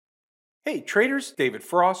Hey traders, David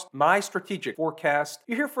Frost, my strategic forecast.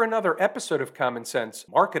 You're here for another episode of Common Sense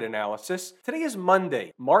Market Analysis. Today is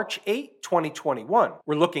Monday, March 8, 2021.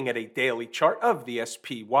 We're looking at a daily chart of the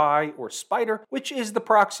SPY or Spider, which is the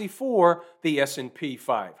proxy for the S&P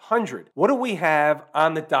 500. What do we have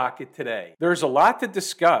on the docket today? There's a lot to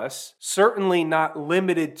discuss, certainly not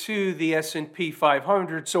limited to the S&P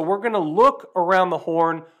 500, so we're going to look around the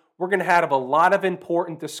horn. We're going to have a lot of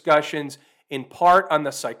important discussions, in part on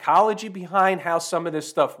the psychology behind how some of this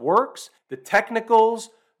stuff works, the technicals,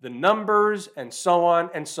 the numbers, and so on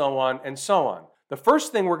and so on and so on. The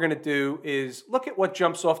first thing we're going to do is look at what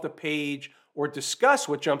jumps off the page or discuss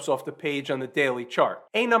what jumps off the page on the daily chart.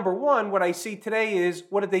 Number one, what I see today is,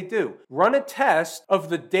 what did they do? Run a test of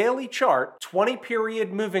the daily chart,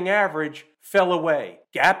 20-period moving average fell away.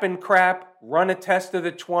 Gap and crap, run a test of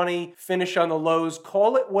the 20, finish on the lows,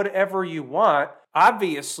 call it whatever you want.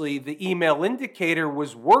 Obviously, the email indicator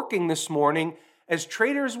was working this morning as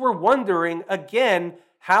traders were wondering, again,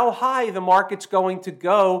 how high the market's going to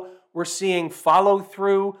go. We're seeing follow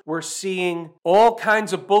through. We're seeing all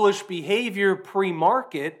kinds of bullish behavior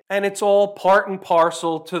pre-market, and it's all part and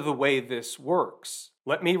parcel to the way this works.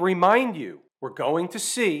 Let me remind you, we're going to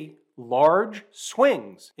see large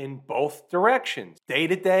swings in both directions, day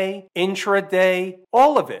to day, intraday,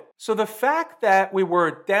 all of it. So the fact that we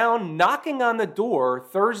were down knocking on the door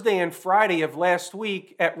Thursday and Friday of last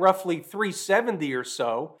week at roughly 370 or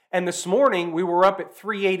so, and this morning we were up at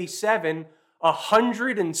 387,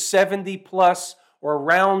 170 plus or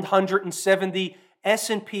around 170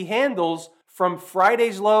 S&P handles from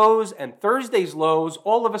Friday's lows and Thursday's lows,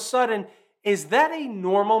 all of a sudden, is that a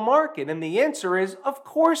normal market? And the answer is, of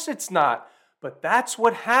course it's not. But that's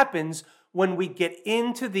what happens when we get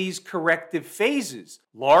into these corrective phases.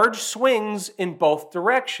 Large swings in both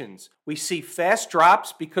directions. We see fast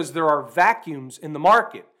drops because there are vacuums in the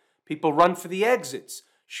market. People run for the exits,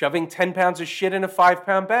 shoving 10 pounds of shit in a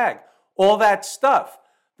 5-pound bag. All that stuff.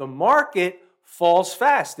 The market falls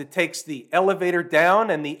fast. It takes the elevator down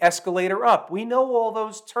and the escalator up. We know all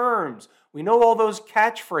those terms. We know all those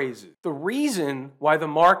catchphrases. The reason why the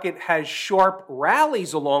market has sharp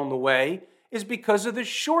rallies along the way is because of the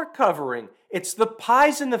short covering. It's the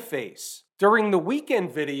pies in the face. During the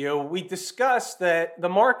weekend video, we discussed that the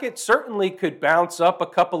market certainly could bounce up a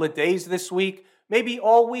couple of days this week, maybe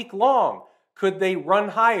all week long. Could they run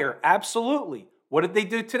higher? Absolutely. What did they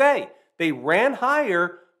do today? They ran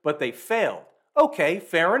higher, but they failed. Okay,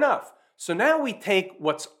 fair enough. So now we take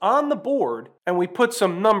what's on the board and we put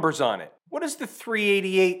some numbers on it. What is the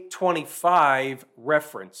 388.25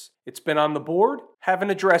 reference? It's been on the board, haven't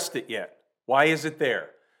addressed it yet. Why is it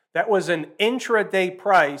there? That was an intraday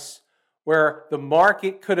price where the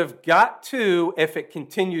market could have got to if it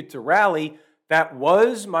continued to rally. That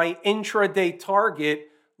was my intraday target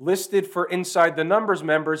listed for Inside the Numbers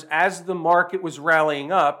members as the market was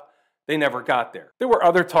rallying up. They never got there. There were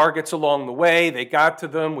other targets along the way. They got to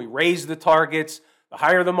them. We raised the targets. The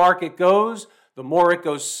higher the market goes, the more it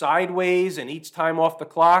goes sideways, and each time off the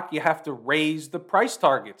clock, you have to raise the price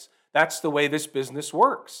targets. That's the way this business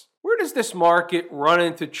works. Where does this market run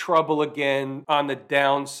into trouble again on the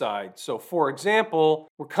downside? So, for example,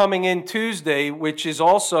 we're coming in Tuesday, which is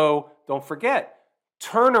also, don't forget,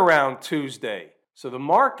 turnaround Tuesday. So the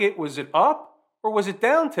market, was it up or was it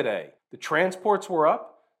down today? The transports were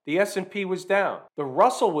up, the S&P was down. The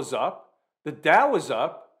Russell was up, the Dow was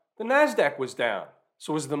up, the NASDAQ was down.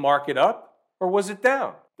 So was the market up or was it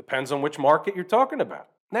down? Depends on which market you're talking about.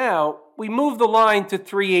 Now, we move the line to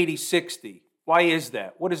 380.60. Why is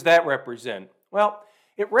that? What does that represent? Well,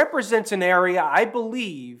 it represents an area I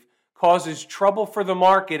believe causes trouble for the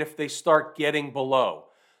market if they start getting below.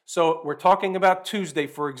 So we're talking about Tuesday,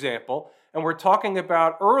 for example, and we're talking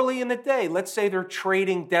about early in the day. Let's say they're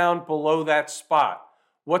trading down below that spot.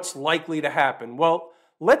 What's likely to happen? Well,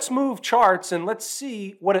 let's move charts and let's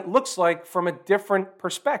see what it looks like from a different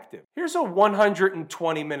perspective. Here's a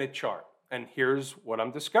 120-minute chart, and here's what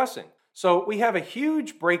I'm discussing. So we have a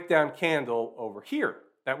huge breakdown candle over here.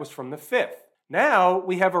 That was from the 5th. Now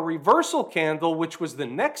we have a reversal candle, which was the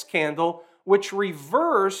next candle, which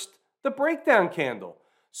reversed the breakdown candle.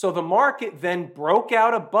 So the market then broke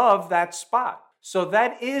out above that spot. So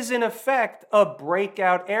that is in effect a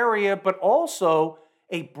breakout area, but also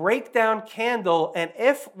a breakdown candle, and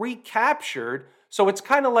if recaptured, so it's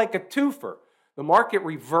kind of like a twofer. The market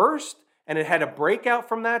reversed and it had a breakout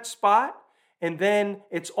from that spot, and then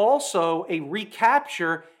it's also a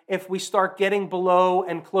recapture if we start getting below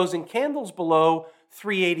and closing candles below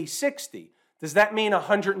 380.60. Does that mean a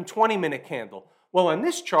 120-minute candle? Well, on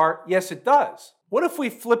this chart, yes, it does. What if we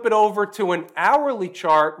flip it over to an hourly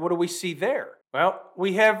chart? What do we see there? Well,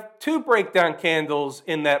 we have two breakdown candles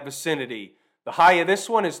in that vicinity. The high of this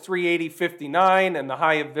one is 380.59 and the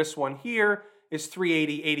high of this one here is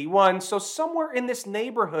 380.81. So somewhere in this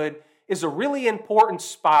neighborhood is a really important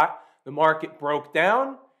spot. The market broke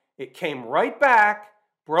down, it came right back,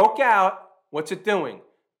 broke out. What's it doing?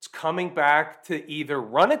 It's coming back to either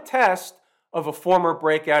run a test of a former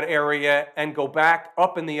breakout area and go back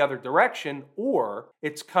up in the other direction, or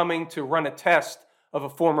it's coming to run a test of a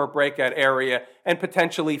former breakout area and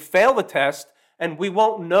potentially fail the test, and we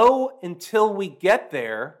won't know until we get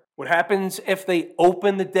there. What happens if they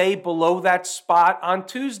open the day below that spot on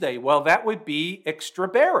Tuesday? Well, that would be extra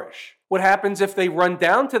bearish. What happens if they run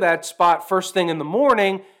down to that spot first thing in the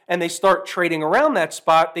morning and they start trading around that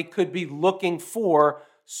spot? They could be looking for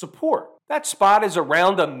support. That spot is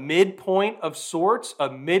around a midpoint of sorts, a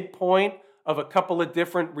midpoint of a couple of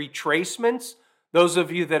different retracements. Those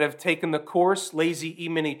of you that have taken the course, Lazy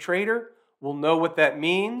E-mini Trader, will know what that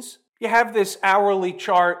means. You have this hourly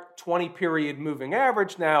chart, 20-period moving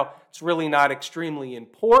average. Now, it's really not extremely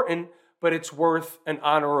important, but it's worth an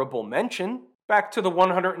honorable mention. Back to the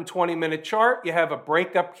 120-minute chart, you have a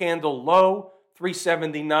breakup candle low,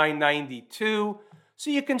 379.92. So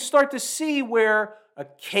you can start to see where a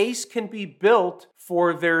case can be built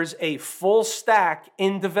for there's a full stack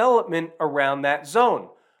in development around that zone.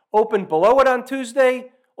 Open below it on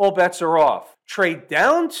Tuesday, all bets are off. Trade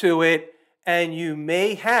down to it, and you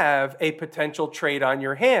may have a potential trade on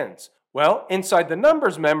your hands. Well, Inside the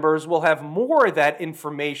Numbers members will have more of that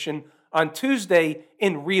information on Tuesday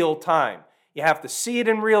in real time. You have to see it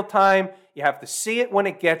in real time. You have to see it when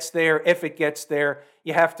it gets there, if it gets there.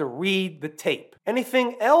 You have to read the tape.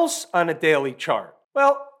 Anything else on a daily chart?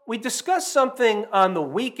 Well, we discussed something on the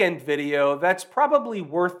weekend video that's probably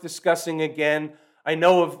worth discussing again. I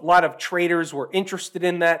know a lot of traders were interested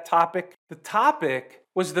in that topic. The topic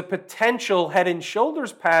was the potential head and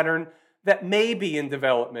shoulders pattern that may be in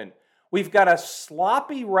development. We've got a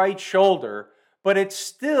sloppy right shoulder, but it's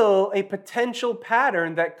still a potential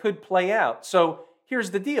pattern that could play out. So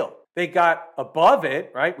here's the deal. They got above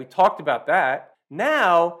it, right? We talked about that.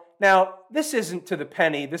 Now, this isn't to the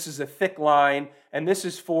penny. This is a thick line, and this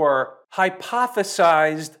is for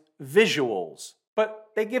hypothesized visuals. But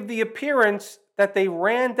they give the appearance that they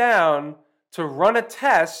ran down to run a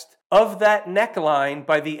test of that neckline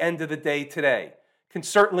by the end of the day today. Can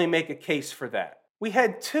certainly make a case for that. We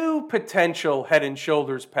had two potential head and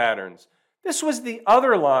shoulders patterns. This was the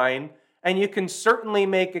other line, and you can certainly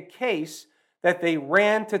make a case that they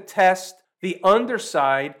ran to test the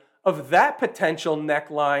underside of that potential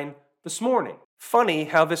neckline this morning. Funny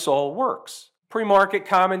how this all works. Pre-market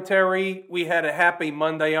commentary, we had a happy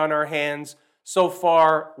Monday on our hands. So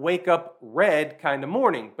far, wake up red kind of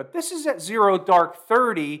morning. But this is at 0 dark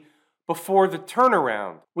 30 before the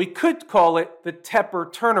turnaround. We could call it the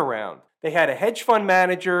Tepper turnaround. They had a hedge fund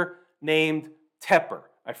manager named Tepper.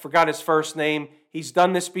 I forgot his first name. He's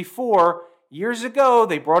done this before. Years ago,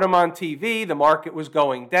 they brought him on TV. The market was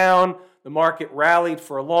going down. The market rallied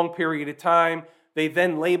for a long period of time. They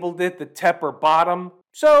then labeled it the Tepper bottom.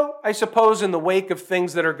 So I suppose in the wake of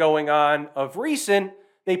things that are going on of recent,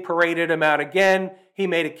 they paraded him out again. He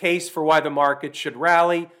made a case for why the market should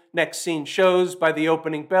rally. Next scene shows by the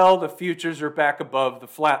opening bell, the futures are back above the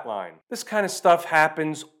flat line. This kind of stuff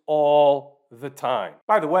happens all the time.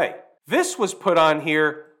 By the way, this was put on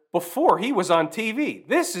here before he was on TV.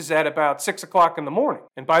 This is at about 6 o'clock in the morning.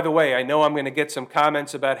 And by the way, I know I'm going to get some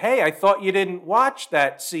comments about, hey, I thought you didn't watch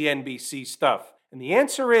that CNBC stuff. And the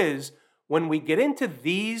answer is, when we get into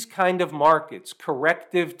these kind of markets,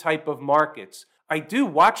 corrective type of markets, I do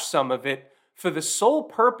watch some of it for the sole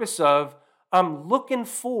purpose of I'm looking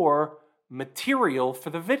for material for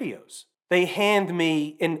the videos. They hand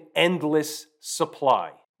me an endless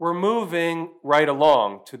supply. We're moving right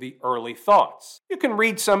along to the early thoughts. You can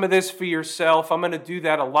read some of this for yourself. I'm going to do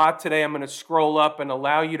that a lot today. I'm going to scroll up and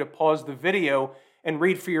allow you to pause the video and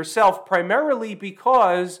read for yourself, primarily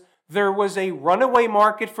because there was a runaway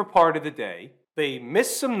market for part of the day. They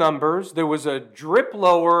missed some numbers. There was a drip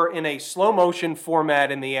lower in a slow motion format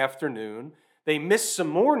in the afternoon. They missed some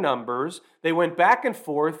more numbers. They went back and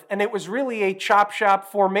forth, and it was really a chop shop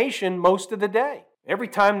formation most of the day. Every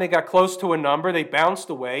time they got close to a number, they bounced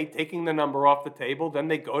away, taking the number off the table. Then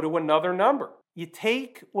they go to another number. You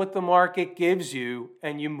take what the market gives you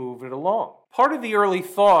and you move it along. Part of the early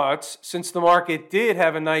thoughts, since the market did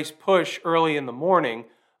have a nice push early in the morning,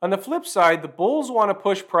 on the flip side, the bulls want to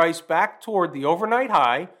push price back toward the overnight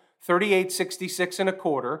high, 38.66 and a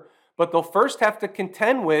quarter, but they'll first have to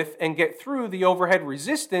contend with and get through the overhead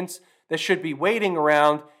resistance that should be waiting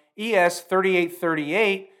around ES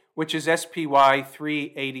 38.38, which is SPY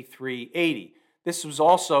 383.80. This was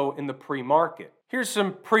also in the pre-market. Here's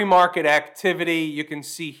some pre-market activity. You can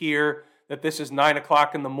see here that this is 9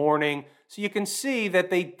 o'clock in the morning. So you can see that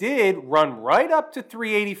they did run right up to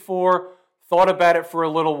 384, thought about it for a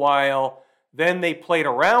little while. Then they played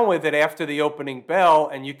around with it after the opening bell,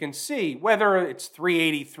 and you can see whether it's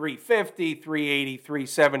 383.50,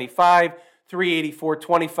 383.75,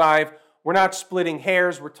 384.25. We're not splitting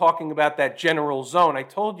hairs. We're talking about that general zone. I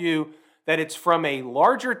told you that it's from a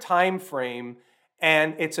larger time frame,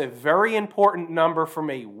 and it's a very important number from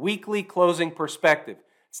a weekly closing perspective.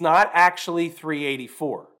 It's not actually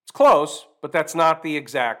 384. It's close, but that's not the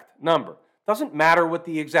exact number. Doesn't matter what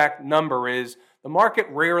the exact number is. The market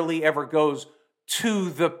rarely ever goes to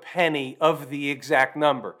the penny of the exact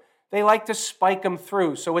number. They like to spike them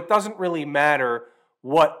through, so it doesn't really matter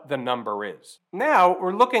what the number is. Now,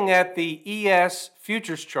 we're looking at the ES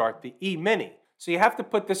futures chart, the E-mini. So you have to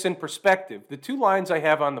put this in perspective. The two lines I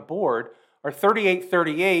have on the board are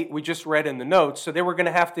 38.38, we just read in the notes, so they were going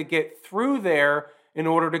to have to get through there in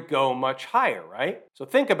order to go much higher, right? So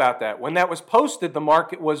think about that. When that was posted, the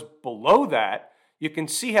market was below that. You can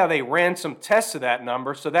see how they ran some tests of that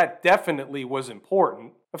number, so that definitely was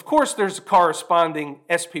important. Of course, there's a corresponding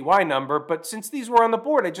SPY number, but since these were on the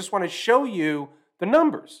board, I just want to show you the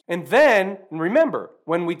numbers. And then, remember,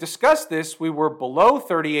 when we discussed this, we were below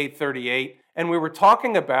 38.38, and we were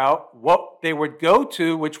talking about what they would go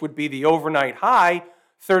to, which would be the overnight high,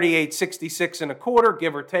 38.66 and a quarter,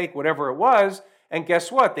 give or take, whatever it was. And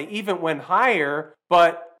guess what? They even went higher.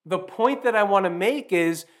 But the point that I want to make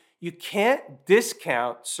is you can't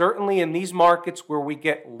discount, certainly in these markets where we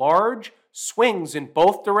get large swings in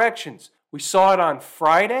both directions. We saw it on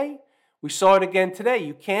Friday. We saw it again today.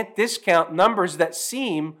 You can't discount numbers that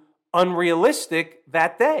seem unrealistic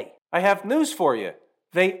that day. I have news for you.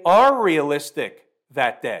 They are realistic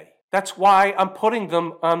that day. That's why I'm putting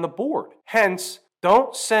them on the board. Hence,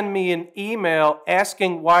 don't send me an email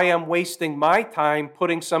asking why I'm wasting my time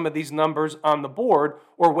putting some of these numbers on the board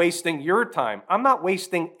or wasting your time. I'm not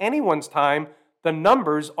wasting anyone's time. The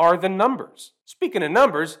numbers are the numbers. Speaking of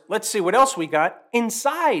numbers, let's see what else we got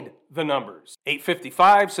inside the numbers.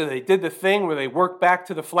 8:55, so they did the thing where they worked back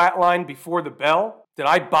to the flat line before the bell. Did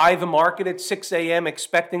I buy the market at 6 a.m.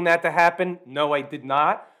 expecting that to happen? No, I did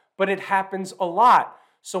not, but it happens a lot.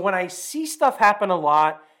 So when I see stuff happen a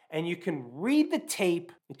lot and you can read the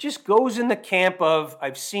tape, it just goes in the camp of,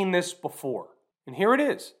 I've seen this before. And here it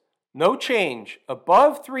is. No change.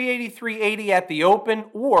 Above 383.80 at the open,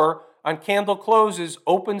 or on candle closes,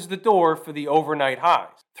 opens the door for the overnight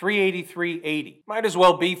highs. 383.80. Might as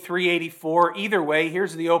well be 384. Either way,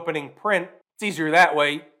 here's the opening print. It's easier that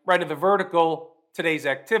way. Right of the vertical, today's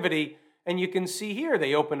activity. And you can see here,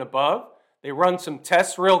 they open above. They run some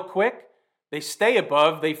tests real quick. They stay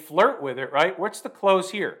above. They flirt with it, right? What's the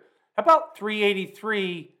close here? How about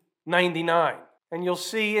 383.99? And you'll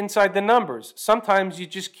see inside the numbers, sometimes you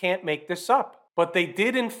just can't make this up. But they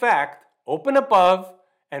did, in fact, open above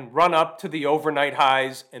and run up to the overnight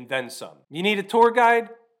highs and then some. You need a tour guide?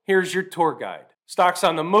 Here's your tour guide. Stocks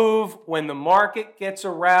on the move. When the market gets a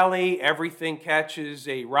rally, everything catches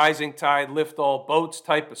a rising tide, lift all boats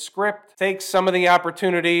type of script. Takes some of the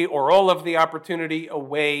opportunity or all of the opportunity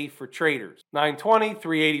away for traders. 920,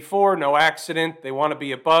 384, no accident. They want to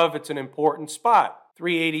be above. It's an important spot.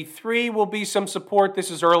 383 will be some support.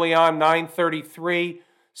 This is early on, 933.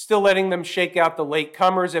 Still letting them shake out the late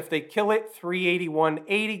comers. If they kill it,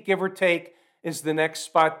 381.80, give or take, is the next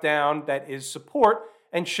spot down that is support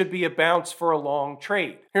and should be a bounce for a long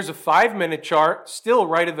trade. Here's a 5-minute chart, still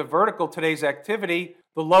right of the vertical, today's activity.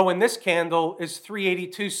 The low in this candle is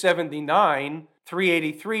 382.79.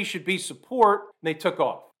 383 should be support. They took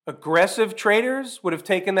off. Aggressive traders would have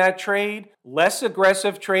taken that trade. Less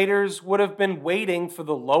aggressive traders would have been waiting for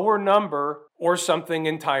the lower number or something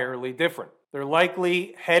entirely different. They're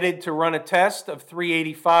likely headed to run a test of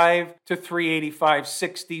 385 to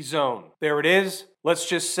 385.60 zone. There it is. Let's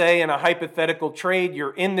just say in a hypothetical trade,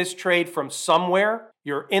 you're in this trade from somewhere.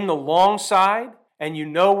 You're in the long side and you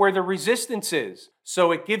know where the resistance is.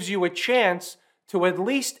 So it gives you a chance to at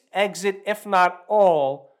least exit, if not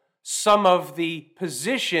all, some of the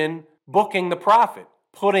position booking the profit,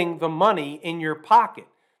 putting the money in your pocket.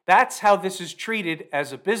 That's how this is treated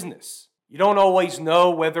as a business. You don't always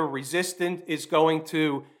know whether resistance is going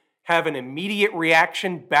to have an immediate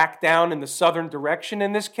reaction back down in the southern direction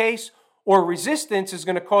in this case, or resistance is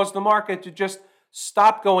going to cause the market to just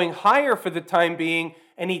stop going higher for the time being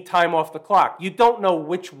and eat time off the clock. You don't know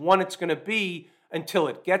which one it's going to be until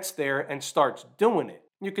it gets there and starts doing it.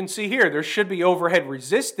 You can see here, there should be overhead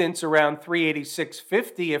resistance around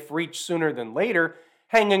 386.50 if reached sooner than later,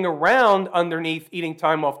 hanging around underneath eating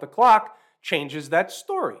time off the clock, changes that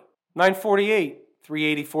story. 948,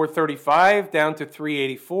 384.35 down to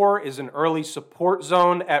 384 is an early support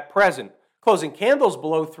zone at present. Closing candles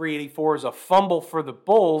below 384 is a fumble for the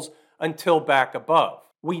bulls until back above.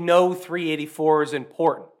 We know 384 is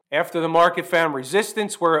important. After the market found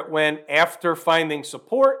resistance where it went after finding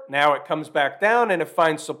support, now it comes back down and it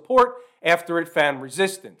finds support after it found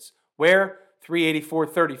resistance. Where?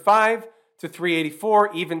 384.35 to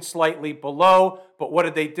 384, even slightly below. But what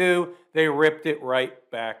did they do? They ripped it right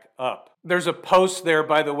back up. There's a post there,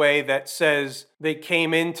 by the way, that says they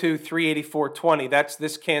came into 384.20. That's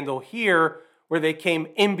this candle here, where they came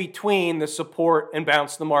in between the support and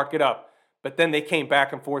bounced the market up. But then they came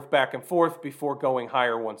back and forth before going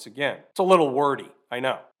higher once again. It's a little wordy, I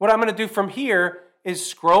know. What I'm going to do from here is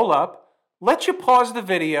scroll up, let you pause the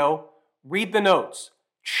video, read the notes,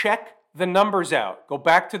 check the numbers out, go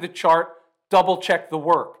back to the chart, double check the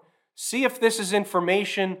work. See if this is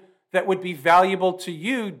information that would be valuable to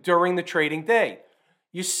you during the trading day.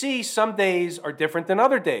 You see, some days are different than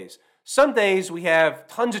other days. Some days we have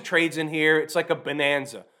tons of trades in here. It's like a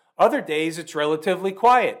bonanza. Other days it's relatively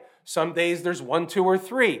quiet. Some days there's 1, 2, or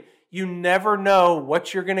 3. You never know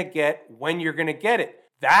what you're going to get when you're going to get it.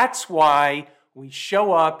 That's why we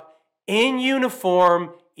show up in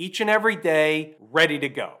uniform each and every day, ready to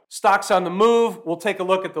go. Stocks on the move. We'll take a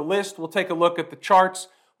look at the list. We'll take a look at the charts.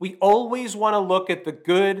 We always want to look at the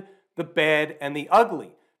good, the bad, and the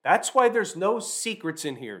ugly. That's why there's no secrets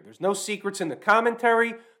in here. There's no secrets in the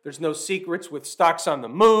commentary. There's no secrets with stocks on the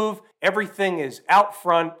move. Everything is out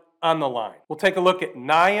front on the line. We'll take a look at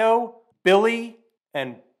NIO, Billy,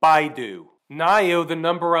 and Baidu. NIO, the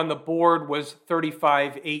number on the board was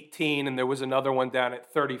 35.18, and there was another one down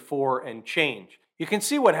at 34 and change. You can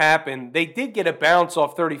see what happened. They did get a bounce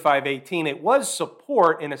off 35.18. It was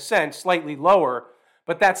support in a sense, slightly lower,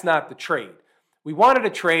 but that's not the trade. We wanted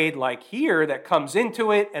a trade like here that comes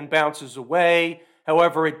into it and bounces away.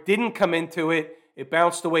 However, it didn't come into it. It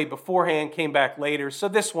bounced away beforehand, came back later, so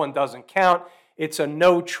this one doesn't count. It's a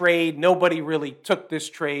no trade. Nobody really took this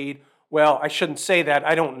trade. Well, I shouldn't say that.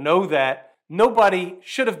 I don't know that. Nobody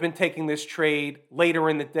should have been taking this trade later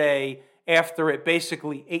in the day after it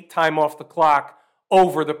basically ate time off the clock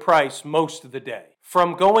over the price most of the day.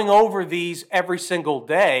 From going over these every single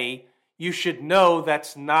day, you should know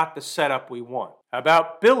that's not the setup we want. How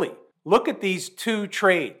about Billy? Look at these two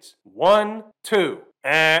trades. 1, 2.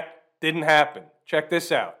 Didn't happen. Check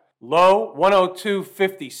this out. Low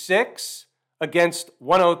 102.56 against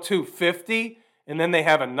 102.50. And then they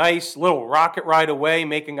have a nice little rocket ride away,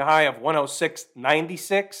 making a high of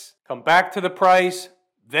 106.96. Come back to the price.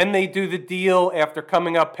 Then they do the deal after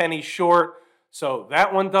coming up penny short. So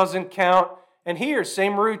that one doesn't count. And here,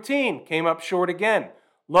 same routine. Came up short again.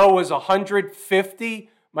 Low was 150.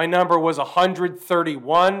 My number was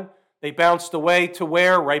 131. They bounced away to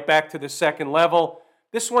where? Right back to the second level.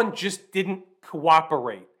 This one just didn't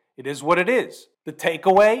cooperate. It is what it is. The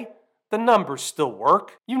takeaway? The numbers still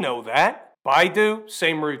work. You know that. Baidu,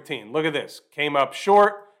 same routine. Look at this. Came up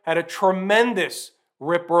short, had a tremendous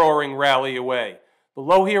rip-roaring rally away. The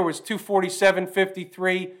low here was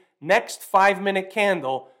 247.53. Next 5-minute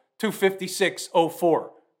candle, 256.04.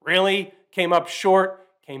 Really? Came up short,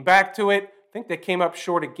 came back to it. I think they came up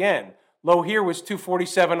short again. Low here was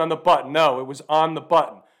 247 on the button. No, it was on the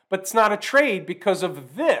button. But it's not a trade because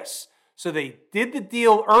of this. So they did the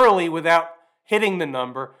deal early without hitting the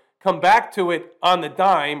number, come back to it on the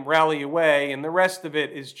dime, rally away, and the rest of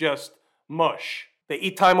it is just mush. They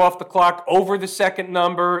eat time off the clock over the second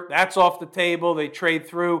number. That's off the table. They trade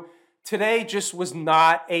through. Today just was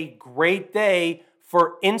not a great day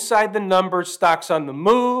for inside the numbers stocks on the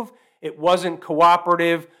move. It wasn't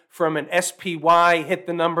cooperative from an SPY, hit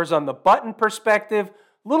the numbers on the button perspective.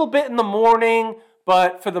 A little bit in the morning,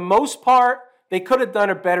 but for the most part, they could have done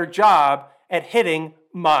a better job at hitting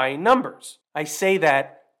my numbers. I say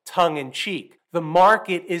that tongue-in-cheek. The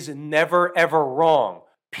market is never, ever wrong.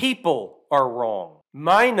 People are wrong.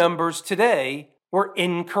 My numbers today were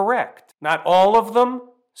incorrect. Not all of them,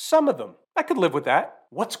 some of them. I could live with that.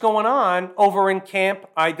 What's going on over in Camp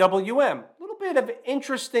IWM? A little bit of an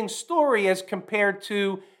interesting story as compared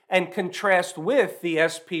to and contrast with the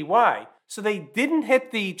SPY. So they didn't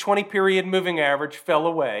hit the 20-period moving average, fell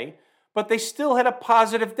away, but they still had a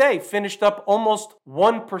positive day, finished up almost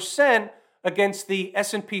 1% against the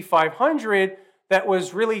S&P 500 that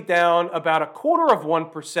was really down about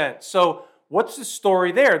 0.25%. So what's the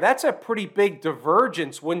story there? That's a pretty big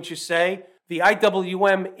divergence, wouldn't you say? The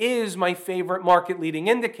IWM is my favorite market leading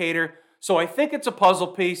indicator, so I think it's a puzzle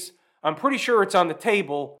piece. I'm pretty sure it's on the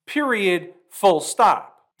table, period, full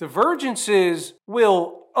stop. Divergences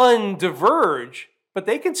will undiverge, but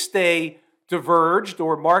they can stay diverged,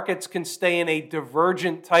 or markets can stay in a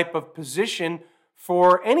divergent type of position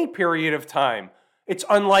for any period of time. It's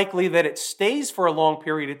unlikely that it stays for a long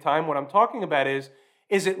period of time. What I'm talking about is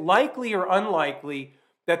it likely or unlikely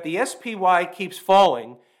that the SPY keeps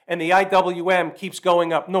falling and the IWM keeps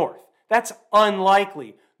going up north? That's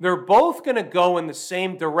unlikely. They're both going to go in the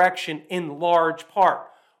same direction in large part.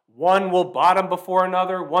 One will bottom before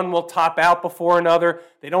another, one will top out before another.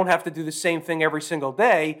 They don't have to do the same thing every single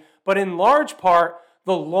day, but in large part,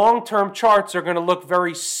 the long-term charts are going to look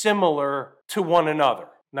very similar to one another.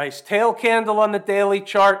 Nice tail candle on the daily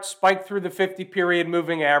chart, spike through the 50-period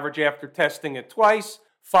moving average after testing it twice,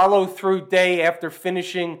 follow through day after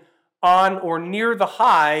finishing on or near the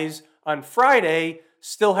highs on Friday,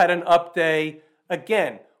 still had an up day.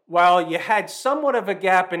 Again, while you had somewhat of a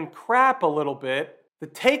gap and crap a little bit, the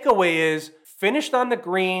takeaway is finished on the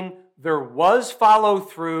green, there was follow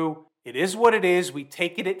through, it is what it is, we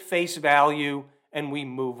take it at face value, and we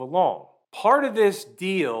move along. Part of this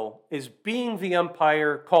deal is being the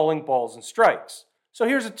umpire, calling balls and strikes. So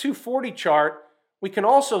here's a 240 chart. We can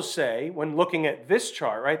also say, when looking at this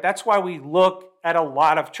chart, right, that's why we look at a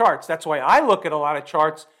lot of charts. That's why I look at a lot of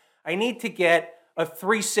charts. I need to get a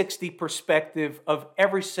 360 perspective of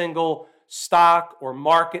every single stock or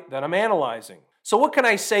market that I'm analyzing. So what can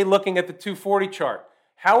I say looking at the 240 chart?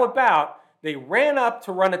 How about they ran up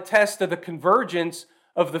to run a test of the convergence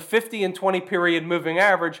of the 50 and 20 period moving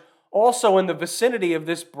average, also in the vicinity of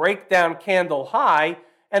this breakdown candle high,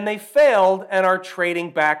 and they failed and are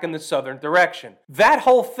trading back in the southern direction. That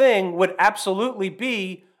whole thing would absolutely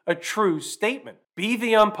be a true statement. Be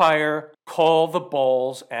the umpire, call the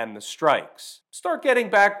balls and the strikes. Start getting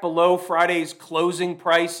back below Friday's closing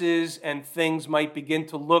prices, and things might begin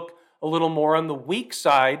to look a little more on the weak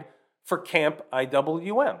side for Camp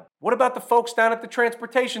IWM. What about the folks down at the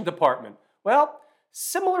transportation department? Well,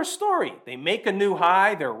 similar story. They make a new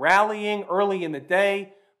high, they're rallying early in the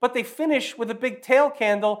day, but they finish with a big tail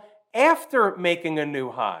candle after making a new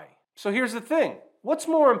high. So here's the thing. What's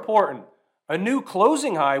more important? A new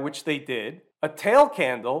closing high, which they did, a tail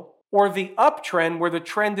candle, or the uptrend where the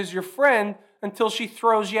trend is your friend until she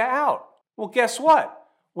throws you out? Well, guess what?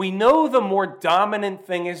 We know the more dominant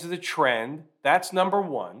thing is the trend. That's number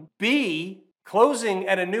one. B, closing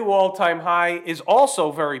at a new all-time high is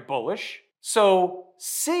also very bullish. So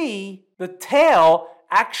C, the tail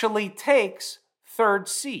actually takes third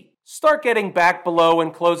seat. Start getting back below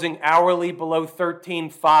and closing hourly below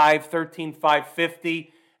 13.5,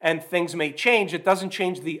 13.550, and things may change. It doesn't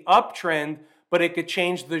change the uptrend, but it could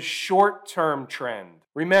change the short-term trend.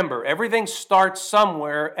 Remember, everything starts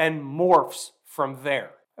somewhere and morphs from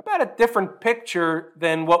there. About a different picture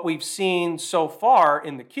than what we've seen so far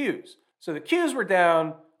in the Qs. So the Qs were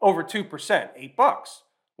down over 2%, $8.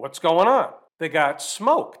 What's going on? They got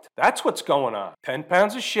smoked. That's what's going on. 10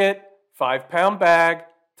 pounds of shit, 5-pound bag,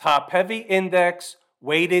 top-heavy index,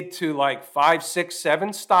 weighted to like 5, 6,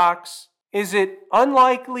 7 stocks. Is it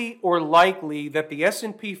unlikely or likely that the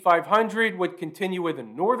S&P 500 would continue in the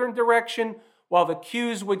northern direction while the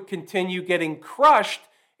Qs would continue getting crushed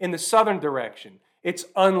in the southern direction? It's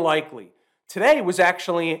unlikely. Today was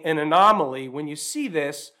actually an anomaly when you see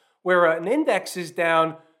this, where an index is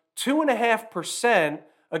down 2.5%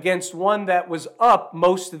 against one that was up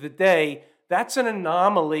most of the day. That's an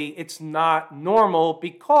anomaly. It's not normal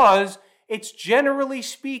because it's generally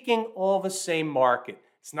speaking all the same market.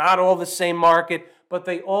 It's not all the same market, but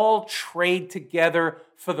they all trade together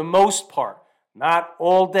for the most part. Not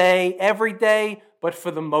all day, every day, but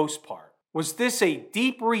for the most part. Was this a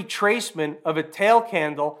deep retracement of a tail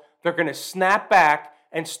candle? They're going to snap back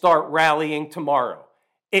and start rallying tomorrow.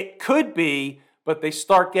 It could be, but they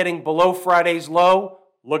start getting below Friday's low,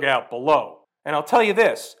 look out below. And I'll tell you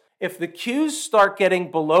this, if the Qs start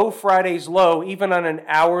getting below Friday's low, even on an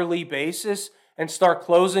hourly basis, and start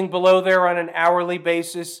closing below there on an hourly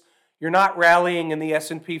basis, you're not rallying in the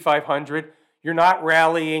S&P 500, you're not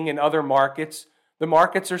rallying in other markets. The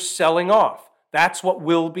markets are selling off. That's what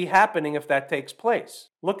will be happening if that takes place.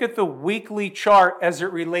 Look at the weekly chart as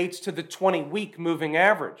it relates to the 20-week moving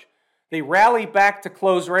average. They rallied back to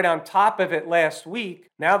close right on top of it last week.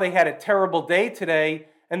 Now they had a terrible day today,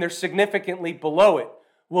 and they're significantly below it.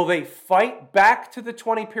 Will they fight back to the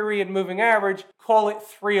 20-period moving average, call it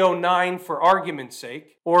 309 for argument's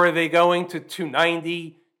sake, or are they going to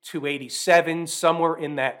 290, 287, somewhere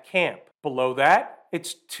in that camp? Below that,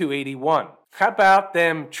 it's 281. How about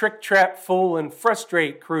them trick, trap, fool, and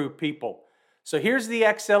frustrate crew people? So here's the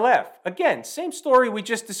XLF. Again, same story we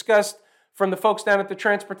just discussed from the folks down at the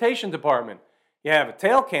transportation department. You have a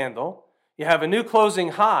tail candle, you have a new closing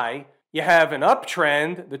high, You have an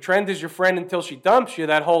uptrend. The trend is your friend until she dumps you,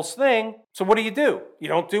 that whole thing. So what do? You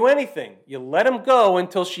don't do anything. You let them go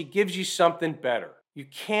until she gives you something better. You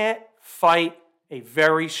can't fight a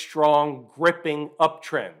very strong, gripping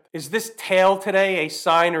uptrend. Is this tail today a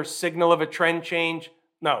sign or signal of a trend change?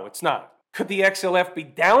 No, it's not. Could the XLF be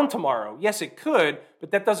down tomorrow? Yes, it could,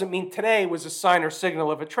 but that doesn't mean today was a sign or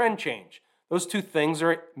signal of a trend change. Those two things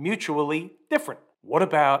are mutually different. What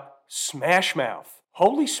about smash mouth?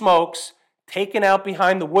 Holy smokes, taken out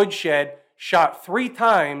behind the woodshed, shot 3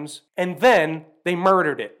 times, and then they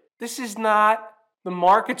murdered it. This is not the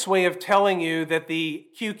market's way of telling you that the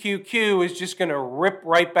QQQ is just going to rip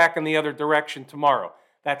right back in the other direction tomorrow.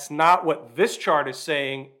 That's not what this chart is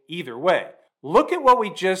saying either way. Look at what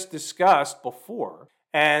we just discussed before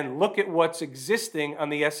and look at what's existing on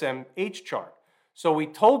the SMH chart. So we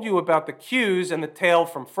told you about the Qs and the tail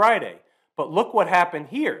from Friday, but look what happened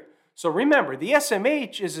here. So remember, the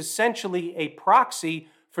SMH is essentially a proxy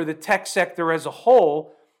for the tech sector as a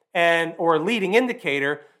whole or a leading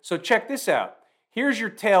indicator. So check this out. Here's your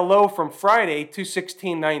tail low from Friday,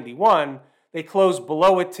 216.91. They closed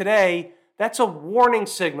below it today. That's a warning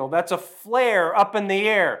signal. That's a flare up in the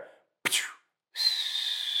air.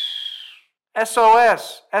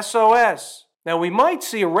 SOS, SOS. Now we might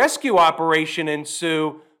see a rescue operation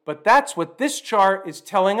ensue, but that's what this chart is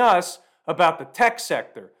telling us about the tech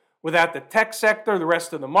sector. Without the tech sector, the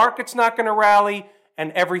rest of the market's not going to rally,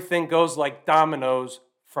 and everything goes like dominoes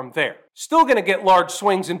from there. Still going to get large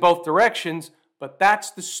swings in both directions, but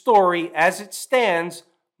that's the story as it stands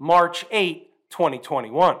March 8,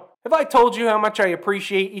 2021. Have I told you how much I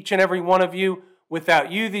appreciate each and every one of you?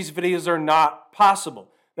 Without you, these videos are not possible.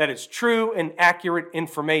 That is true and accurate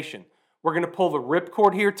information. We're going to pull the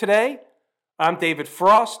ripcord here today. I'm David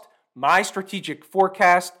Frost, my strategic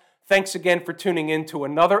forecast. Thanks again for tuning in to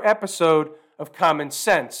another episode of Common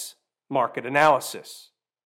Sense Market Analysis.